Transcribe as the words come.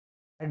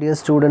Dear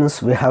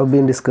students, we have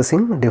been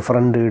discussing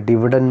different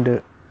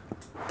dividend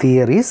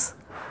theories.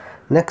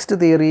 Next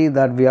theory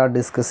that we are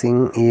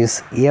discussing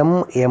is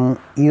MM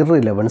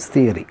irrelevance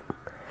theory.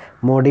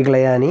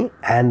 Modigliani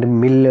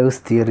and Miller's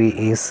theory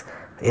is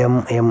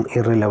MM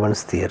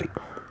irrelevance theory.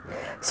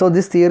 So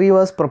this theory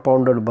was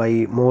propounded by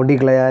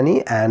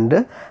Modigliani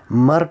and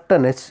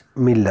Merton H.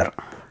 Miller.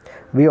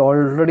 We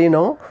already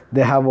know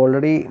they have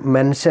already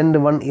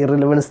mentioned one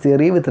irrelevance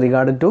theory with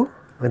regard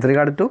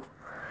to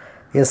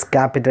yes,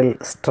 capital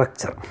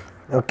structure.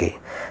 Okay,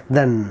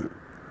 then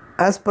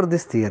as per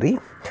this theory,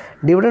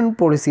 dividend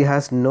policy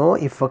has no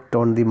effect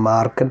on the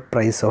market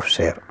price of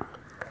share.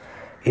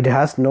 It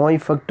has no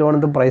effect on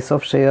the price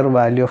of share,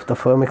 value of the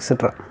firm,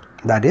 etc.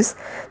 That is,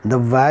 the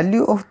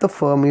value of the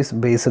firm is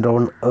based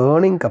on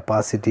earning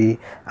capacity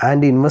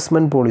and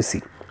investment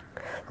policy.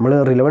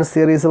 Relevance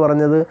theory is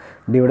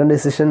dividend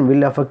decision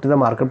will affect the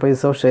market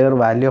price of share,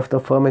 value of the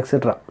firm,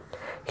 etc.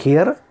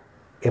 Here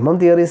MM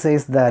theory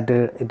says that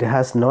it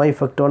has no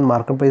effect on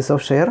market price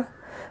of share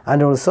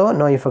and also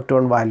no effect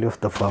on value of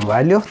the firm.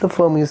 Value of the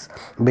firm is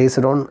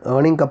based on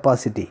earning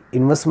capacity,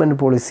 investment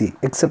policy,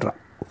 etc.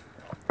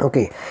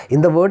 Okay,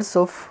 in the words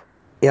of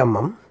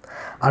MM,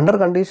 under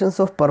conditions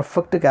of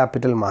perfect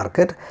capital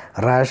market,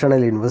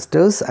 rational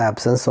investors,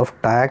 absence of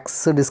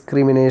tax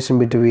discrimination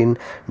between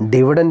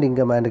dividend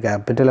income and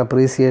capital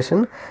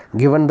appreciation,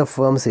 given the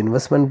firm's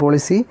investment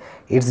policy,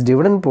 its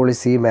dividend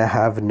policy may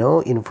have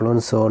no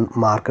influence on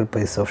market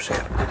price of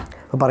share.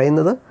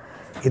 പറയുന്നത്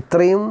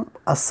ഇത്രയും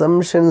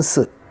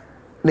assumptions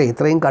അല്ലേ,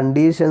 ഇത്രയും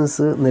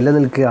conditions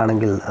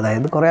നിലനിൽക്കുകയാണെങ്കിൽ,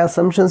 അതായത് കുറേ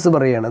assumptions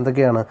പറയുകയാണ്.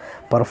 എന്തൊക്കെയാണ്?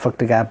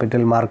 Perfect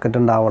capital market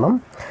ഉണ്ടാവണം,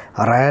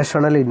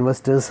 rational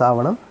investors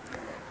ആവണം,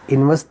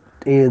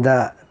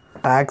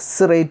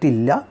 ടാക്സ് റേറ്റ്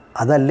ഇല്ല,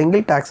 അതല്ലെങ്കിൽ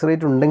ടാക്സ്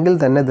റേറ്റ് ഉണ്ടെങ്കിൽ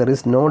തന്നെ there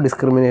is no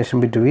discrimination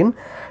between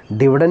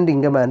dividend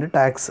income and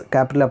tax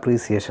capital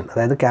appreciation.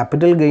 അതായത്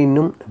ക്യാപിറ്റൽ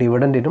ഗെയിനും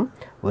ഡിവിഡൻറ്റിനും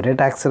ഒരേ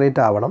ടാക്സ്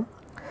റേറ്റ് ആവണം,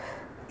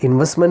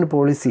 ഇൻവെസ്റ്റ്മെൻറ്റ്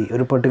പോളിസി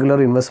ഒരു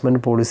പെർട്ടിക്കുലർ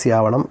ഇൻവെസ്റ്റ്മെൻറ്റ് പോളിസി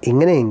ആവണം.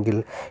 ഇങ്ങനെയെങ്കിൽ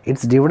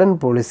it's dividend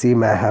policy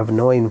may have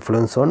no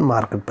influence on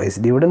market price.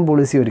 Dividend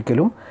policy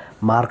ഒരിക്കലും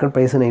market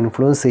പ്രൈസിനെ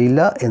influence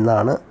ചെയ്യില്ല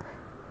എന്നാണ്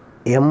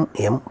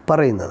MM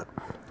പറയുന്നത്.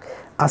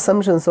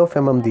 Assumptions of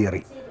MM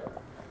theory.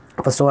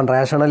 First one,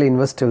 rational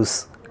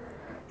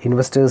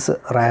investors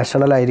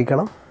rational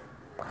ആയിരിക്കണം.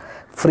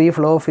 Free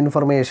flow of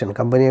information,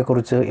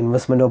 കമ്പനിയെക്കുറിച്ച്,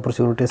 investment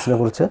ഓപ്പർച്യൂണിറ്റീസിനെ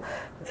കുറിച്ച്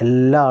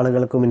എല്ലാ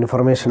ആളുകൾക്കും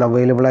information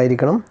available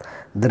ആയിരിക്കണം.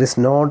 There is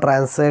no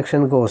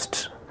transaction cost.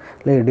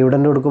 അല്ലേ,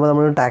 ഡിവിഡൻഡ് കൊടുക്കുമ്പോൾ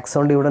നമ്മൾ ടാക്സ്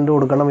ഓൺ ഡിവിഡൻഡ്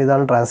കൊടുക്കണം,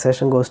 ഇതാണ്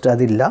ട്രാൻസാക്ഷൻ കോസ്റ്റ്,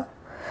 അതില്ല.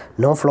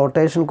 നോ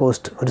ഫ്ലോട്ടേഷൻ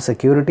കോസ്റ്റ്, ഒരു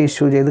സെക്യൂരിറ്റി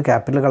ഇഷ്യൂ ചെയ്ത്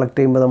ക്യാപിറ്റൽ കളക്ട്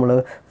ചെയ്യുമ്പോൾ നമ്മൾ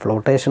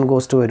ഫ്ലോട്ടേഷൻ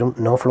കോസ്റ്റ് വരും,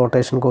 no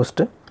flotation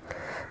cost.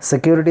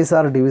 Securities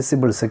are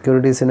divisible,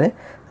 സെക്യൂരിറ്റീസിനെ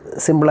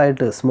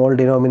സിമ്പിളായിട്ട് സ്മോൾ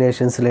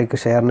ഡിനോമിനേഷൻസിലേക്ക്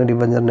ഷെയറിന്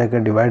ഡിബഞ്ചറിനെയൊക്കെ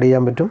ഡിവൈഡ്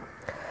ചെയ്യാൻ പറ്റും.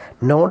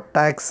 നോ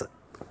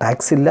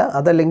ടാക്സ് ഇല്ല,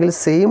 അതല്ലെങ്കിൽ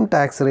same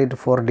tax rate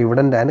for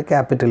dividend and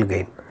capital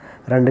gain,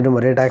 രണ്ടിനും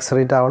ഒരേ ടാക്സ്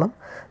റേറ്റ് ആവണം.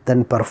 Then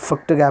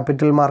perfect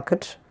capital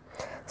market,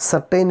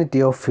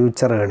 സർട്ടൈനിറ്റി of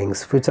future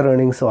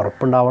earnings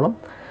ഉറപ്പുണ്ടാവണം.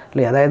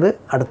 അല്ലേ, അതായത്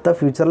അടുത്ത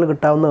ഫ്യൂച്ചറിൽ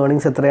കിട്ടാവുന്ന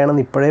ഏണിങ്സ്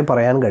എത്രയാണെന്ന് ഇപ്പോഴേ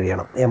പറയാൻ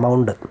കഴിയണം,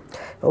 amount.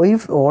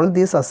 If all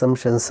these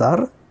assumptions R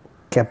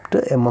kept,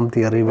 MM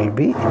theory will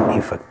be in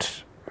effect.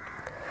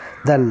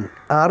 Then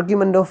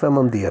argument of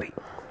MM theory.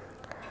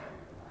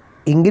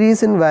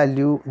 Increase in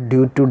value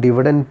due to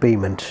dividend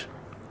payment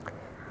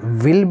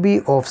will be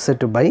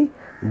offset by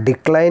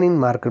decline in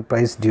market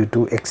price due to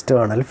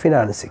external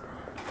financing.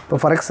 So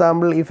for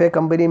example, if a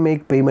company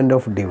make payment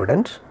of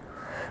dividend,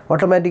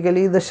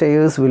 automatically the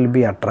shares will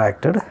be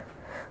attracted.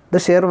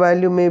 The share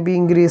value may be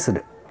increased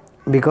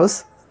because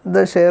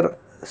the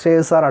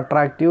shares are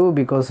attractive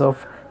because of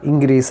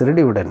increased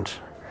dividend.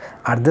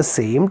 At the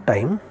same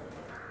time,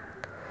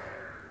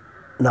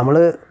 നമ്മൾ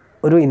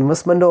ഒരു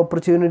investment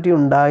opportunity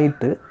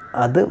ഉണ്ടായിട്ട്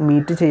അത്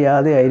meet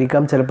ചെയ്യാതെ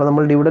ആയിരിക്കാം ചിലപ്പോൾ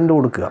നമ്മൾ dividend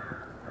കൊടുക്കുക.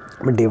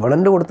 അപ്പോൾ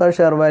ഡിവിഡൻഡ് കൊടുത്താൽ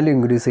ഷെയർ വാല്യൂ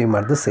ഇൻക്രീസ് ചെയ്യും.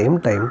 At the same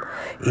time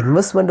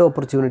investment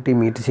opportunity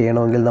meet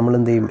ചെയ്യണമെങ്കിൽ നമ്മൾ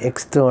എന്ത് ചെയ്യും?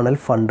 എക്സ്റ്റേണൽ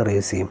ഫണ്ട്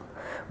റേസ് ചെയ്യും.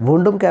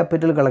 വീണ്ടും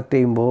ക്യാപിറ്റൽ കളക്ട്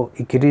ചെയ്യുമ്പോൾ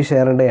ഇക്വിറ്റി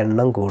ഷെയറിൻ്റെ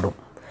എണ്ണം കൂടും.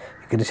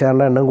 ഇക്വിറ്റി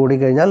ഷെയറിൻ്റെ എണ്ണം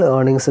കൂടിക്കഴിഞ്ഞാൽ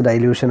ഏർണിങ്സ്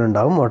ഡൈല്യൂഷൻ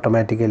ഉണ്ടാവും.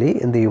 ഓട്ടോമാറ്റിക്കലി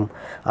എന്ത് ചെയ്യും?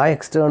 ആ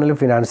എക്സ്റ്റേണൽ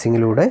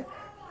ഫിനാൻസിങ്ങിലൂടെ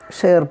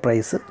ഷെയർ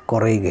പ്രൈസ്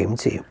കുറയുകയും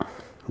ചെയ്യും.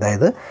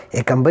 അതായത്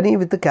A company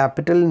with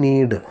capital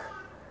need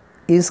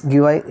is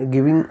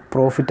giving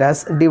profit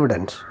as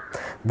dividend,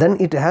 then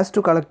it has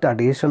to collect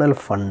additional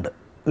fund.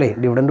 അല്ലേ,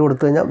 ഡിവിഡൻഡ്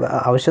കൊടുത്തു കഴിഞ്ഞാൽ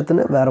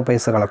ആവശ്യത്തിന് വേറെ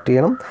പൈസ കളക്ട്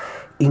ചെയ്യണം.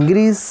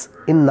 Increase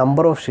in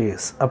number of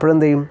shares,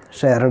 അപ്പോഴെന്ത് ചെയ്യും?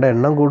 ഷെയറിൻ്റെ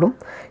എണ്ണം കൂടും.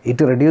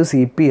 It reduce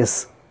EPS,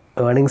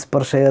 earnings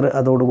per share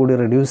അതോടുകൂടി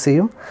റെഡ്യൂസ്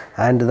ചെയ്യും.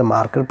 And the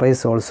market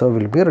price also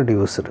will be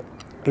reduced.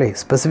 അല്ലേ,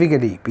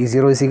 specifically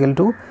P0 equal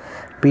to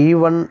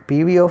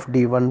PV of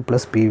D1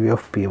 plus PV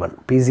of P1.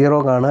 P0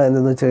 കാണുക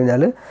എന്തെന്ന് വെച്ച്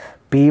കഴിഞ്ഞാൽ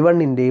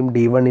P1ൻ്റെയും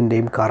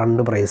D1ൻ്റെയും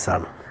കറണ്ട്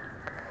പ്രൈസാണ്.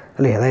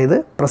 അല്ലേ, അതായത്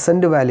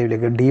പ്രസൻറ്റ്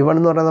വാല്യൂവിലേക്ക് D1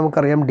 എന്ന് പറഞ്ഞാൽ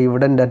നമുക്കറിയാം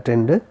dividend at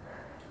end,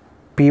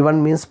 P1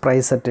 means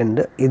price at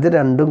end. ഇത്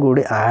രണ്ടും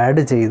കൂടി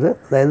ആഡ് ചെയ്ത്,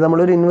 അതായത്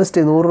നമ്മളൊരു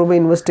 100 രൂപ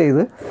ഇൻവെസ്റ്റ്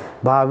ചെയ്ത്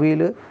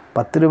ഭാവിയിൽ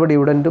 10 രൂപ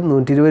ഡിവിഡൻറ്റും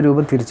 120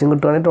 രൂപ തിരിച്ചും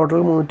കിട്ടുകയാണെങ്കിൽ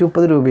ടോട്ടൽ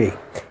 130 രൂപയായി.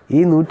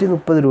 ഈ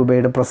 130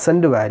 രൂപയുടെ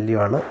പ്രസൻറ്റ് വാല്യൂ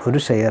ആണ് ഒരു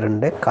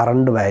ഷെയറിൻ്റെ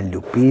കറണ്ട്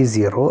വാല്യൂ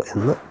P0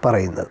 എന്ന്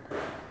പറയുന്നത്.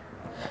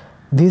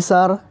 These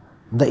are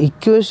the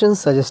equations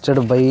suggested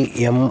by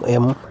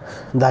MM,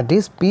 that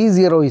is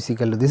P0 is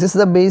equal to, this is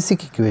the basic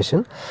equation,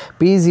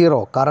 P0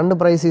 current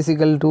price is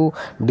equal to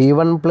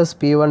D1 plus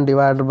P1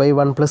 divided by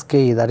 1 plus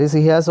KE. That is,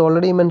 he has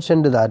already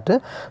mentioned that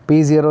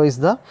P0 is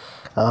the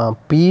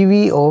PV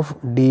of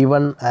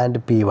D1 and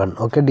P1.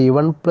 Okay,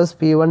 D1 plus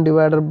P1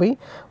 divided by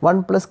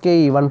 1 plus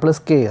KE, 1 plus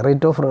K,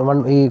 rate of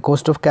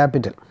cost of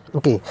capital.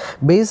 Okay,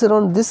 based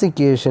on this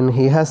equation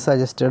he has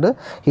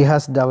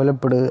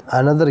developed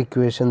another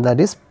equation, that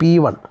is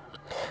P1.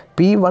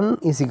 P1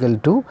 is equal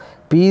to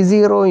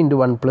P0 into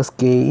 1 plus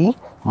KE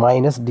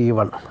minus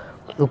D1.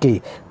 Okay,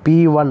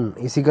 P1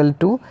 is equal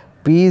to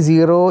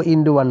P0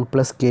 into 1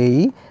 plus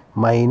KE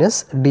minus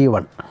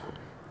D1.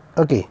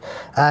 Okay,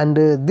 and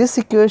this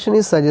equation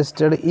is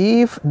suggested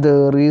if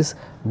there is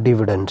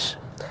dividend.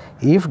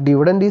 If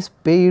dividend is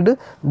paid,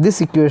 this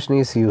equation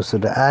is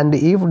used, and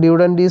if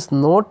dividend is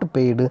not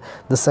paid,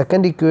 the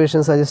second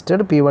equation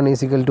suggested P1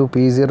 is equal to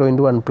P0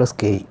 into 1 plus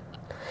KE.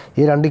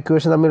 ഈ രണ്ട്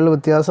equation തമ്മിലുള്ള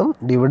വ്യത്യാസം,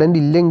 dividend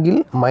ഇല്ലെങ്കിൽ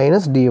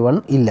minus D1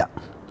 ഇല്ല.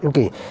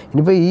 Okay,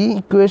 ഇനിയിപ്പോൾ ഈ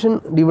equation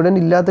dividend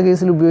ഇല്ലാത്ത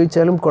കേസിൽ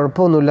ഉപയോഗിച്ചാലും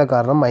കുഴപ്പമൊന്നുമില്ല,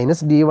 കാരണം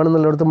മൈനസ് D1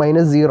 എന്നുള്ളിടത്ത്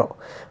 -0.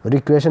 ഒരു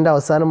ഇക്വേഷൻ്റെ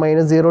അവസാനം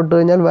 -0 ഇട്ട്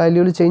കഴിഞ്ഞാൽ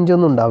വാല്യൂവിൽ ചേഞ്ച്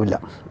ഒന്നും ഉണ്ടാവില്ല.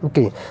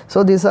 Okay,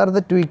 so these are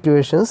the 2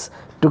 equations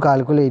to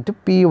calculate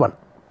P1.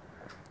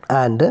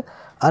 And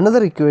another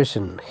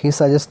equation he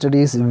suggested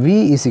is V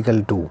is equal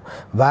to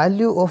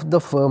value of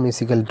the firm is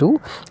equal to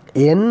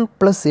N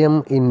plus M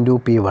into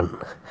P1.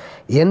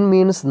 N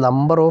means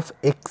number of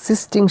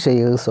existing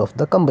shares of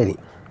the company,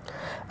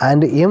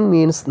 and M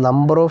means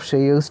number of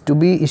shares to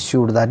be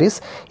issued. That is,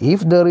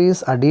 if there is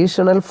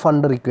additional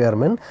fund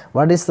requirement,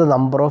 what is the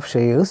number of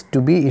shares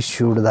to be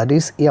issued? That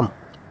is M.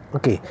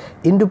 Okay,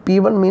 into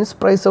P1 means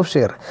price of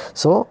share.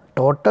 So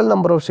total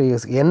number of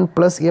shares, N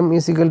plus M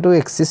is equal to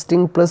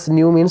existing plus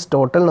new means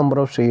total number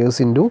of shares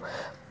into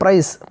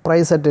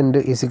price at end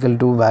is equal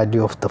to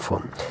value of the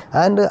firm.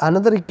 And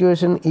another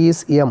equation is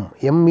M.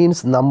 M means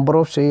number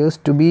of shares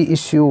to be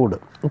issued.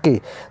 Okay,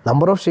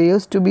 number of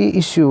shares to be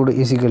issued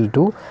is equal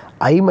to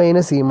I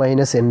minus E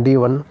minus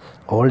ND1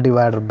 all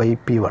divided by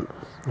P1.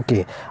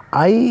 Okay,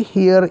 I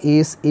here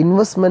is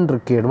investment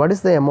required. What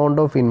is the amount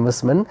of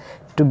investment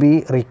to be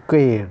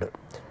required?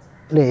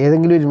 അല്ലേ,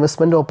 ഏതെങ്കിലും ഒരു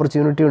investment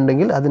opportunity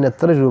ഉണ്ടെങ്കിൽ അതിന്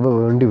എത്ര രൂപ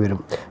വേണ്ടി വരും.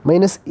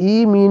 Minus E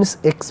means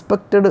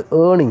expected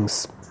earnings.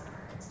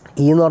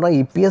 ഈ എന്ന് പറഞ്ഞാൽ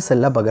EPS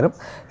അല്ല, പകരം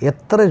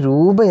എത്ര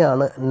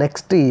രൂപയാണ്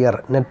നെക്സ്റ്റ് ഇയർ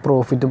നെറ്റ്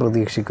പ്രോഫിറ്റ്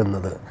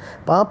പ്രതീക്ഷിക്കുന്നത്.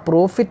 അപ്പോൾ ആ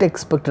പ്രോഫിറ്റ്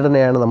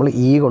എക്സ്പെക്റ്റഡിനെയാണ് നമ്മൾ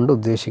ഇ കൊണ്ട്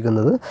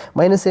ഉദ്ദേശിക്കുന്നത്.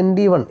 Minus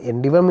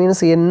ND1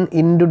 means N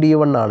into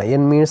D1 ആണ്.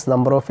 N means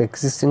number of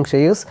existing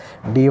shares,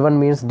 D1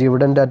 means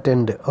dividend at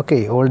end. Okay,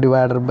 all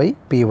divided by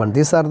P1.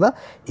 These are the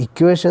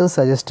equations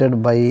suggested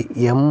by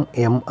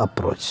MM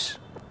approach.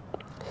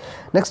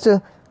 Next,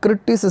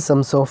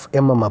 criticisms of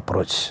MM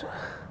approach.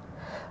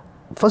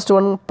 First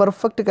one,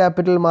 perfect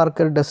capital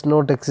market does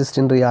not exist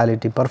in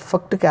reality.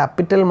 Perfect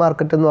capital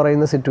market എന്ന്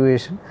പറയുന്ന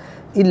situation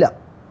ഇല്ല.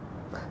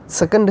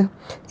 Second,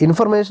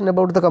 information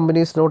about the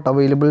company is not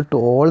available to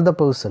all the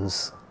persons.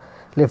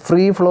 അല്ലേ,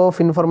 free flow of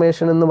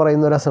information എന്ന്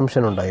പറയുന്ന ഒരു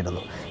assumption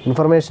ഉണ്ടായിരുന്നു.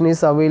 Information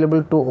is available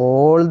to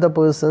all the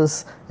persons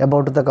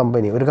about the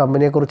company. ഒരു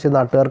കമ്പനിയെക്കുറിച്ച്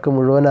നാട്ടുകാർക്ക്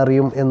മുഴുവൻ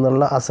അറിയും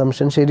എന്നുള്ള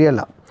അസംഷൻ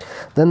ശരിയല്ല.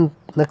 Then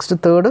next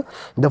third,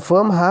 the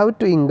firm have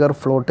to incur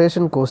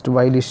flotation cost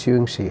while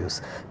issuing shares.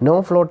 No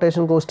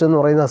flotation cost എന്ന്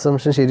പറയുന്ന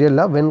അസംഷൻ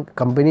ശരിയല്ല. When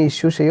company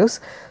issue shares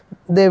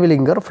they will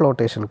incur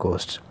flotation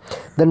cost.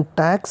 Then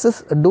taxes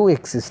do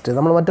exist.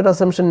 നമ്മൾ മറ്റൊരു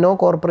assumption no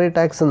corporate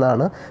tax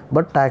എന്നാണ്,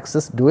 but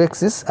taxes do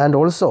exist and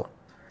also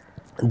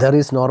there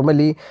is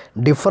normally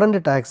different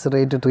tax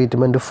rate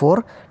treatment for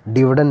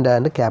dividend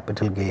and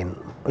capital gain.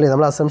 അല്ലേ,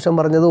 നമ്മൾ assumption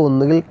പറഞ്ഞത്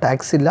ഒന്നുകിൽ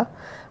tax ഇല്ല,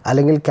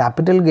 അല്ലെങ്കിൽ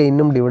capital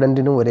ഗെയിനും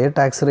ഡിവിഡൻറ്റിനും ഒരേ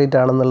ടാക്സ് റേറ്റ്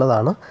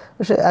ആണെന്നുള്ളതാണ്.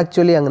 പക്ഷേ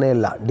ആക്ച്വലി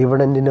അങ്ങനെയല്ല.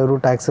 ഡിവിഡൻറ്റിന് ഒരു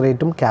ടാക്സ്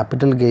റേറ്റും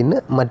ക്യാപിറ്റൽ ഗെയിന്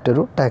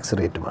മറ്റൊരു tax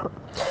റേറ്റുമാണ്.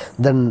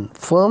 Then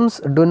firms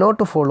do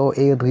not follow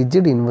A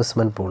rigid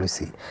investment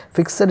policy.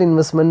 Fixed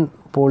investment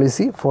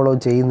policy follow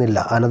ചെയ്യുന്നില്ല.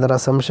 Another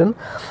assumption.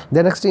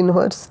 The next,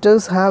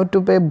 investors have to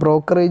pay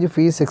brokerage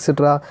fees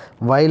etcetera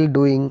while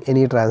doing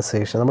any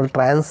transaction. നമ്മൾ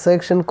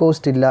transaction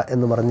cost ഇല്ല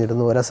എന്ന്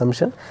പറഞ്ഞിരുന്നു ഒരു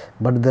assumption,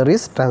 but there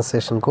is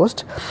transaction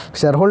cost.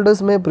 Share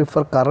holders may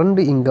prefer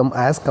current income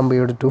as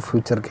compared to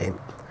future gain.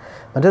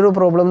 മറ്റൊരു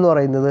problem എന്ന്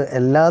പറയുന്നത്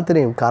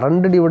എല്ലാത്തിനെയും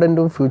current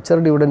ഡിവിഡൻറ്റും future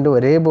ഡിവിഡൻറ്റും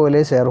ഒരേപോലെ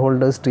ഷെയർ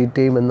ഹോൾഡേഴ്സ് ട്രീറ്റ്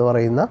ചെയ്യുമെന്ന്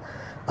പറയുന്ന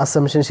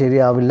അസംഷൻ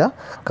ശരിയാവില്ല.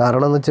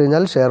 കാരണം എന്ന് വെച്ച്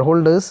കഴിഞ്ഞാൽ share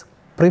holders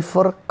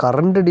prefer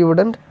current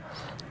dividend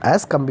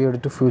as compared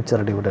to future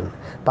dividend.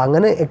 അപ്പം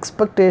അങ്ങനെ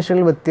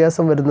എക്സ്പെക്റ്റേഷനിൽ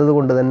വ്യത്യാസം വരുന്നത്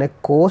കൊണ്ട് തന്നെ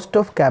കോസ്റ്റ്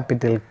ഓഫ്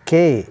ക്യാപിറ്റൽ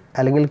K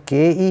അല്ലെങ്കിൽ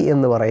KE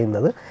എന്ന്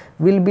പറയുന്നത്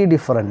വിൽ ബി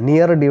ഡിഫറൻറ്റ്.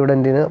 നിയർ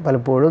ഡിവിഡൻറ്റിന്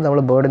പലപ്പോഴും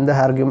നമ്മൾ ബേർഡ് ഇൻ ദ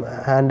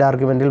ഹാൻഡ്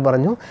ആർഗ്യുമെൻറ്റിൽ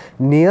പറഞ്ഞു,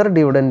 നിയർ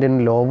ഡിവിഡൻറ്റിന്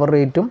ലോവർ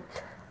റേറ്റും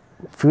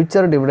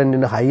ഫ്യൂച്ചർ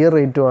ഡിവിഡൻറ്റിന് ഹയർ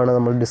റേറ്റുമാണ്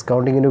നമ്മൾ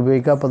ഡിസ്കൗണ്ടിങ്ങിന്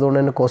ഉപയോഗിക്കുക. അപ്പോൾ അതുകൊണ്ട്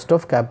തന്നെ കോസ്റ്റ്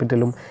ഓഫ്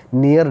ക്യാപിറ്റലും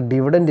നിയർ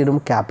ഡിവിഡൻറ്റിനും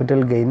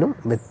ക്യാപിറ്റൽ ഗെയിനും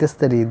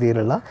വ്യത്യസ്ത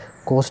രീതിയിലുള്ള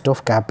കോസ്റ്റ്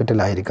ഓഫ് ക്യാപിറ്റൽ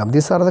ആയിരിക്കാം.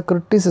 These are the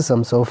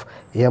criticisms of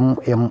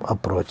MM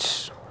approach.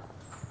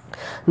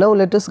 Now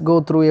let us go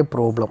through a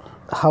problem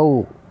how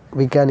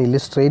we can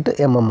illustrate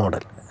MM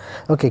model.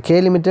 Okay, K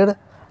Limited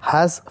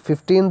has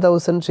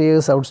 15,000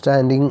 shares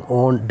outstanding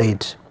on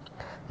date.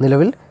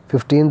 നിലവിൽ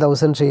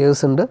 15,000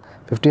 shares ഉണ്ട്.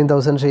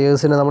 15,000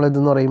 ഷെയർസിനെ നമ്മൾ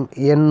എന്തെന്ന് പറയും?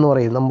 N എന്ന്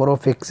പറയും, number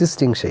of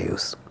existing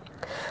shares.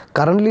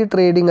 Currently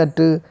trading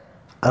at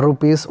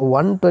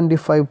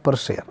 ₹125 per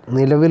share.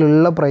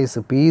 നിലവിലുള്ള price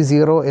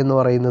P0 എന്ന്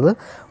പറയുന്നത്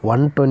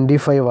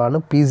 125 ആണ്.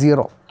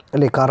 P0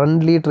 അല്ലേ,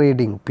 currently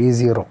trading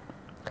P0.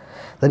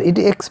 Then it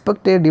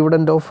expect a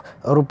dividend of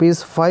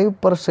 ₹5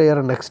 per share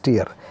next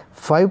year.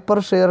 5 per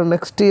share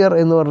next year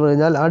എന്ന് പറഞ്ഞു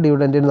കഴിഞ്ഞാൽ ആ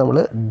ഡിവിഡൻറ്റിന് നമ്മൾ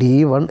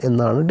D1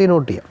 എന്നാണ്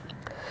ഡിനോട്ട് ചെയ്യുക.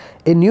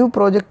 A new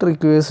project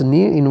requires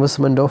new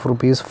investment of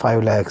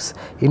 ₹5 lakhs.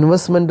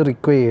 Investment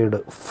required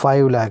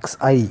 5 lakhs.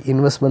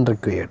 Investment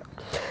required.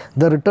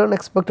 The return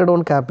expected on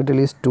capital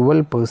is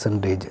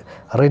 12%.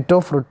 Rate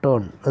of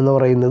return എന്ന്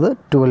പറയുന്നത്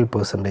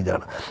 12%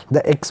 ആണ്.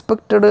 The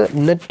expected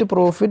net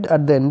profit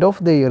at the end of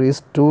the year is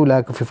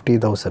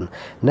 2,50,000.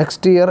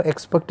 Next year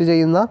expect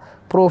ചെയ്യുന്ന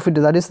profit,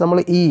 that is നമ്മൾ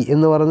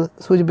എന്ന് പറഞ്ഞ്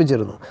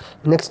സൂചിപ്പിച്ചിരുന്നു.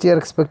 Next year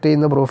expect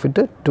ചെയ്യുന്ന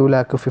profit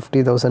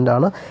 2,50,000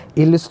 ആണ്.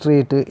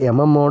 Illustrate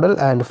MM model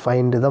and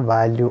find the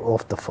value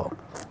of the firm.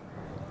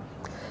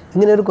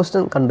 ഇങ്ങനെ ഒരു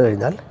question കണ്ടു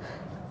കഴിഞ്ഞാൽ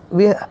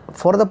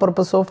for the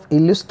purpose of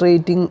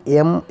illustrating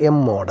MM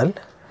model,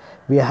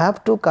 we have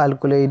to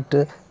calculate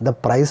the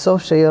price of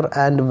share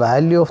and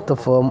value of the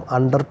firm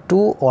under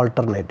two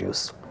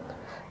alternatives.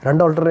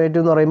 രണ്ട്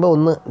alternative എന്ന് പറയുമ്പോൾ,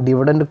 ഒന്ന്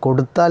dividend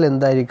കൊടുത്താൽ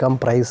എന്തായിരിക്കാം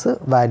price,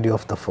 value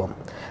of the firm.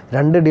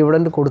 രണ്ട്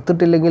dividend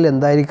കൊടുത്തിട്ടില്ലെങ്കിൽ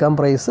എന്തായിരിക്കാം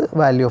price,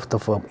 value of the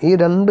firm. ഈ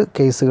രണ്ട്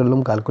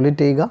കേസുകളിലും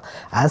കാൽക്കുലേറ്റ് ചെയ്യുക.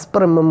 As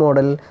per MM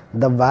model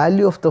the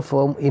value of the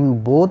firm in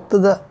both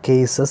the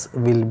cases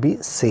will be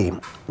same.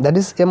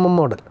 That is MM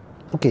model.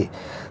 Okay,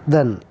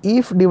 then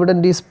if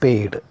dividend is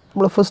paid,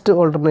 നമ്മൾ first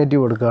alternative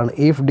കൊടുക്കുകയാണ്.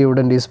 If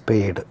dividend is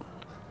paid,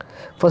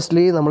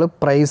 firstly നമ്മൾ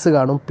price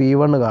കാണും,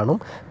 P1 കാണും.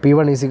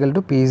 P1 =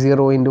 P0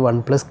 × 1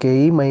 +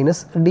 KE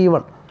 -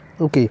 D1.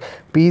 Okay,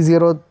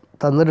 P0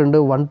 തന്നിട്ടുണ്ട്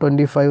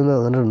 125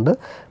 തന്നിട്ടുണ്ട്,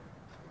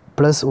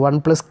 plus 1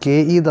 +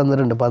 KE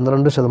തന്നിട്ടുണ്ട്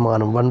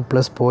 12%, 1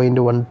 +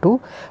 0.12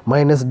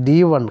 minus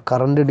D1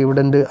 current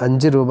dividend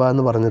 5 രൂപ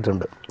എന്ന്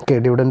പറഞ്ഞിട്ടുണ്ട്. ഓക്കെ,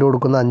 ഡിവിഡൻഡ്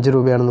കൊടുക്കുന്ന 5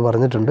 രൂപയാണെന്ന്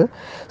പറഞ്ഞിട്ടുണ്ട്.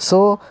 സോ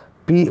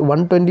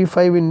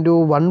P125 ×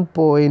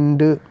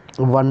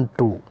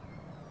 1.12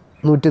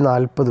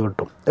 140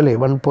 കിട്ടും അല്ലേ.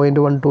 1.12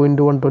 ×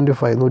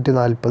 125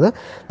 140,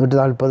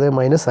 140 -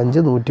 5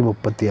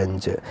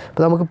 135.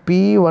 അപ്പോൾ നമുക്ക്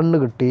P1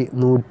 കിട്ടി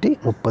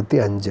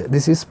 135.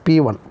 This is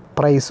P1,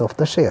 price of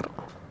the share.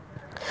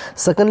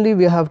 Secondly,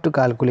 we have to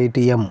calculate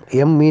M.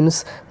 M means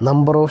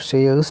number of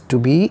shares to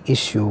be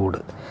issued.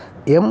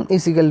 M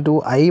is equal to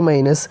I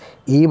minus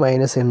E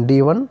minus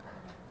ND1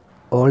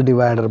 all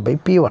divided by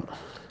P1.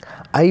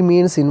 I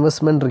means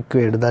investment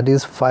required, that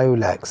is 5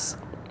 lakhs.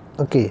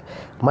 Okay,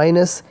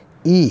 minus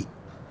E.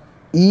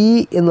 E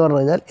എന്ന് പറഞ്ഞു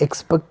കഴിഞ്ഞാൽ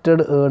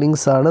expected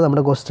earnings ആണ്.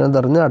 നമ്മുടെ question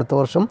തറിഞ്ഞ് അടുത്ത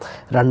വർഷം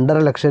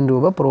 2.5 ലക്ഷം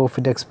രൂപ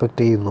profit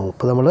expect ചെയ്യുന്നു.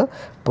 ഇപ്പോൾ നമ്മൾ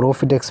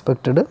profit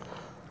expected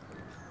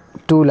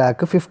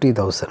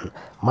 2,50,000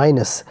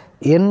 minus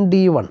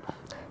ND1.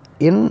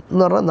 N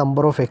എന്ന് പറഞ്ഞാൽ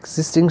number of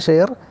existing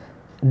share,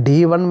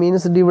 D1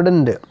 means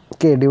dividend.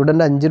 Okay,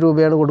 dividend 5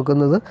 രൂപയാണ്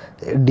കൊടുക്കുന്നത്.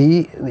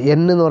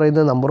 N എന്ന്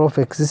പറയുന്നത് നമ്പർ ഓഫ്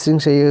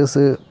എക്സിസ്റ്റിംഗ്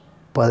ഷെയർസ്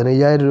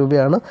 15,000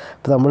 രൂപയാണ്.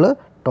 അപ്പോൾ നമ്മൾ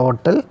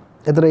ടോട്ടൽ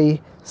എത്രയായി,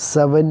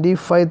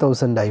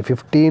 75,000 ആയി.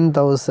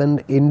 15,000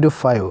 ×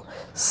 5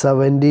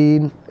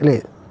 17 അല്ലേ,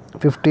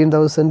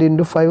 15,000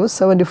 × 5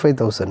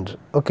 75,000.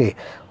 Okay,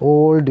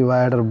 all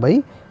divided by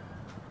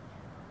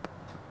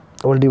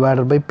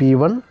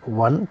P1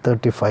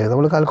 135.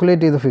 നമ്മൾ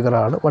കാൽക്കുലേറ്റ് ചെയ്ത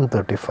ഫിഗറാണ്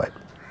 135.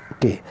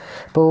 ഓക്കെ,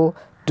 ഇപ്പോൾ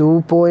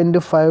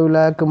 2.5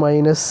 lakh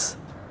മൈനസ്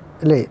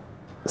അല്ലേ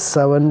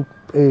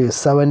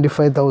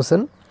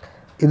 75,000,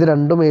 ഇത്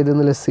രണ്ടും ഏതിൽ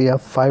നിന്ന് ലെസ്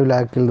ചെയ്യുക, 5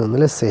 lakhൽ നിന്ന്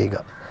ലെസ് ചെയ്യുക.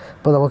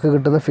 അപ്പോൾ നമുക്ക്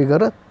കിട്ടുന്ന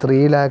ഫിഗർ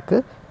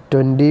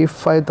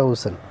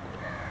 3,25,000.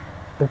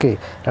 ഓക്കെ,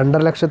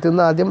 2.5 ലക്ഷത്തിൽ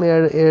നിന്ന് ആദ്യം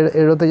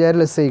 75,000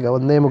 ലെസ് ചെയ്യുക,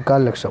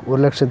 1.25 ലക്ഷം,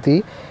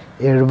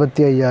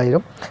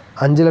 1,75,000.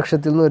 5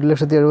 ലക്ഷത്തിൽ നിന്ന്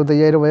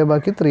 1,75,000 പോയ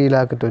ബാക്കി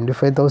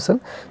 3,25,000.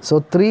 So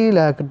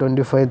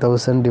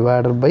 3,25,000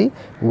 divided by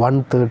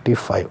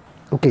 135.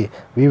 Okay,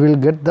 we will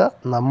get the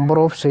number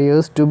of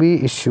shares to be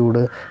issued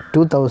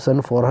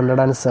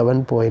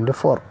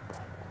 2,407.4.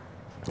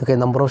 Okay,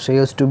 number of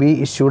shares to be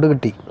issued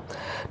കിട്ടി.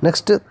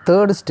 നെക്സ്റ്റ്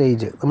തേർഡ്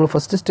സ്റ്റേജ്, നമ്മൾ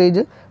ഫസ്റ്റ്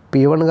സ്റ്റേജ്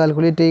P1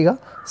 കാൽക്കുലേറ്റ് ചെയ്യുക,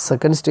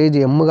 സെക്കൻഡ് സ്റ്റേജ്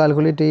M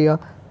കാൽക്കുലേറ്റ് ചെയ്യുക,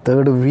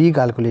 third V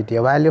calculate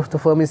ചെയ്യുക. Value of the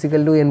firm is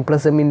equal to N +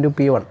 M ×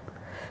 P1.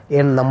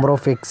 N number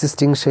of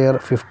existing share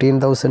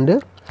 15,000,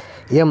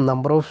 M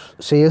number of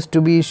shares to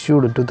be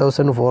issued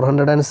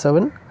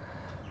 2,407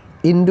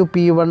 ×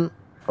 P1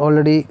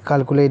 already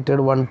calculated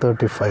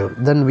 135.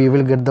 Then we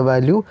will get the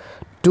value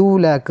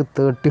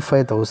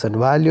 2,35,000.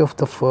 Value of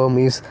the firm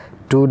is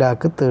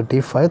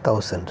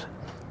 2,35,000.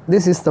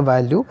 This is the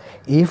value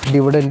if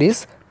dividend is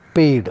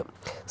paid.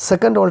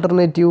 Second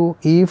alternative,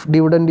 if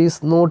dividend is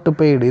not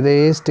paid, ഇതേ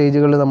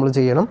സ്റ്റേജുകളിൽ നമ്മൾ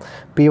ചെയ്യണം.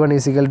 P1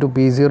 is equal to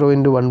P0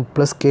 into 1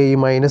 plus K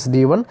minus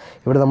D1.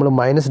 ഇവിടെ നമ്മൾ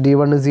minus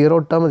D1 0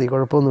 ഇട്ടാൽ മതി,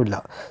 കുഴപ്പമൊന്നുമില്ല.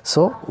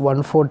 So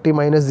 140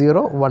 minus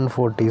 0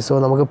 140. So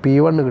നമുക്ക്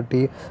P1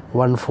 കിട്ടി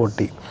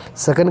 140.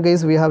 Second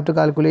case we have to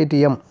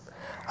calculate M.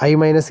 I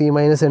minus E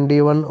minus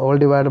ND1 all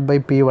divided by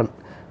P1.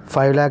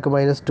 5 lakh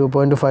minus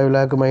 2.5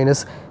 lakh minus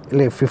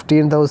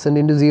 15,000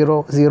 into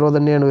 0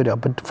 തന്നെയാണ് വരിക.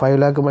 അപ്പോൾ 5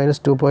 lakh minus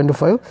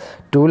 2.5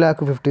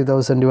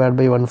 2,50,000 divided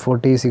by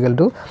 140 is equal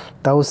to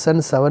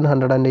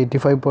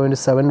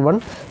 1,785.71.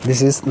 This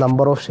is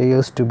number of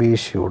shares to be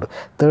issued.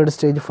 Third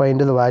stage, find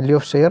the value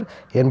of share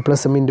n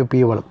plus m into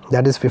P1.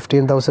 That is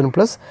 15,000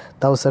 plus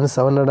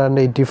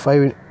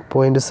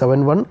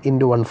 1,785.71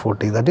 into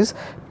 140. That is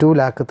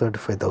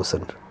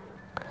 2,35,000.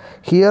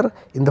 Here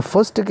in the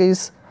first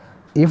case,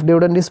 if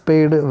dividend is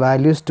paid,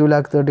 value is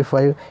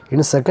 2,35,000. In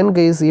second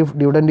case, if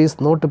dividend is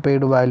not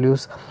paid,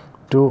 values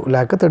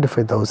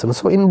 2,35,000.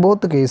 So in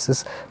both cases,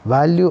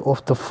 value of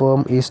the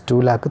firm is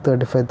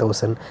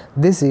 2,35,000.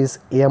 This is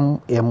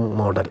MM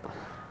model.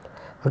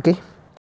 Okay.